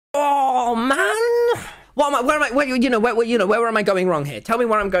Where am I going wrong here? Tell me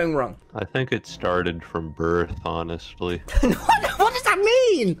where I'm going wrong. I think it started from birth, honestly. What does that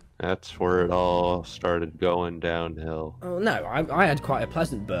mean? That's where it all started going downhill. Oh, no, I had quite a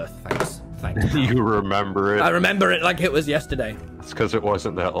pleasant birth, thanks. You remember it? I remember it like it was yesterday. It's because it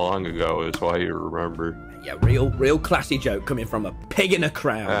wasn't that long ago, is why you remember. Yeah, real classy joke coming from a pig in a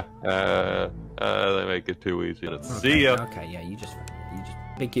crown. They make it too easy. Let's see ya. Okay, yeah, you just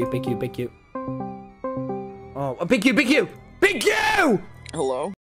big Q. Oh, big Q. Big Q! Hello?